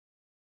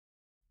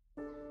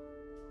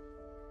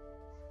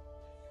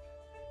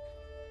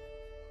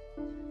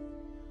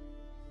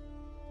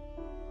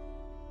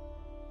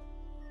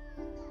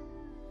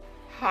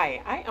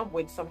Hi, I am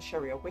Winsome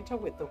Sherrier Witter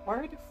with the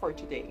word for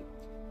today,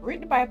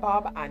 written by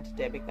Bob and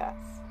Debby,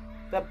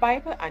 the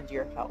Bible and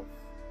your health.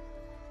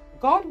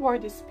 God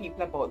warned his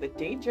people about the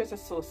dangers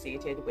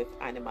associated with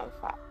animal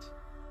fat.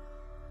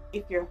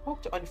 If you're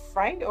hooked on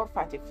fried or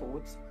fatty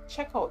foods,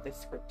 check out this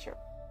scripture.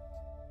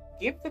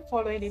 Give the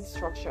following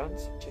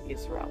instructions to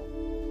Israel.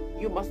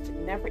 You must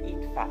never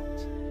eat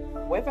fat,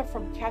 whether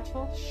from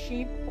cattle,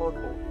 sheep, or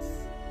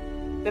goats.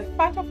 The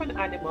fat of an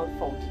animal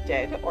found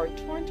dead or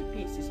torn to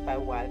pieces by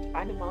wild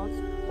animals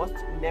must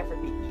never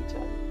be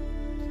eaten,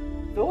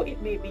 though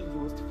it may be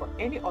used for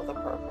any other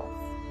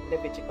purpose.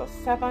 Leviticus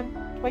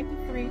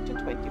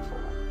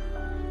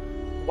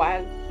 7:23-24.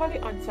 While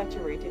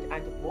polyunsaturated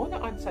and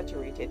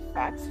monounsaturated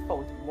fats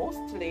found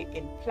mostly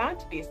in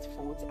plant-based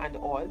foods and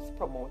oils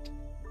promote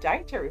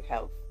dietary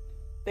health,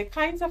 the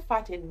kinds of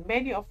fat in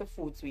many of the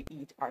foods we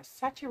eat are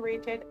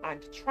saturated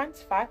and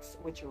trans fats,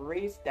 which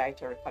raise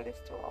dietary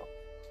cholesterol,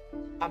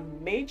 a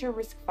major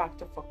risk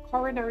factor for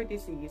coronary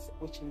disease,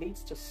 which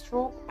leads to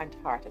stroke and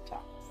heart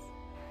attacks.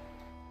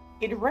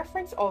 In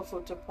reference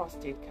also to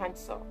prostate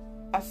cancer,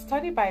 a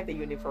study by the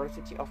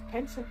University of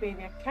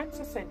Pennsylvania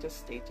Cancer Center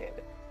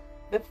stated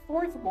the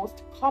fourth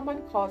most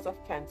common cause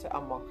of cancer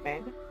among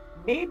men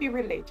may be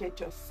related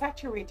to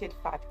saturated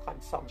fat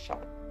consumption.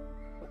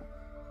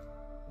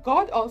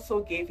 God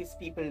also gave his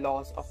people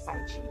laws of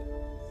hygiene.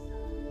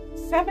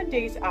 7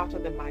 days after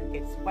the man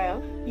gets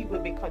well, he will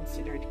be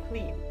considered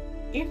clean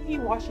if he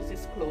washes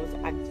his clothes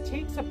and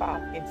takes a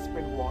bath in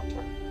spring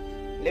water.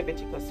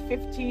 Leviticus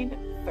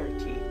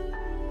 15:13.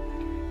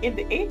 In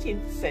the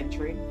 18th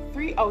century,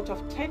 3 out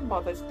of 10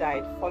 mothers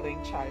died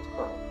following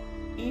childbirth,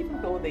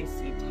 even though they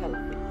seemed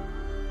healthy.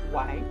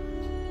 Why?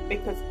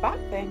 Because back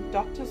then,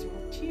 doctors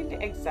routinely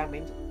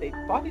examined the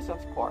bodies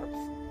of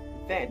corpses,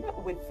 then,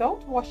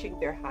 without washing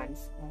their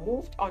hands,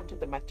 moved on to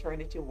the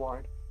maternity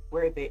ward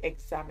where they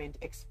examined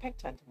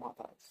expectant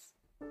mothers.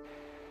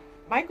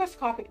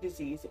 Microscopic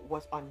disease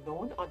was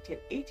unknown until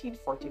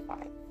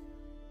 1845,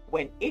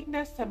 when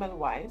Ignaz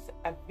Semmelweis,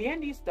 a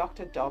Viennese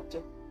doctor dubbed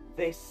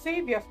the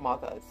savior of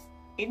mothers,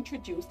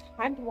 introduced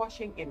hand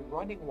washing in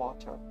running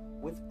water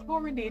with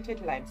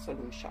chlorinated lime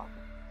solution,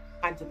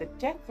 and the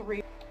death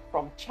rate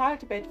from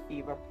childbed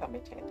fever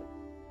plummeted.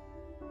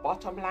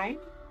 Bottom line,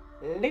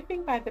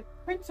 living by the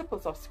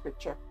principles of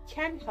Scripture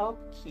can help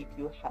keep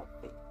you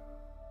healthy.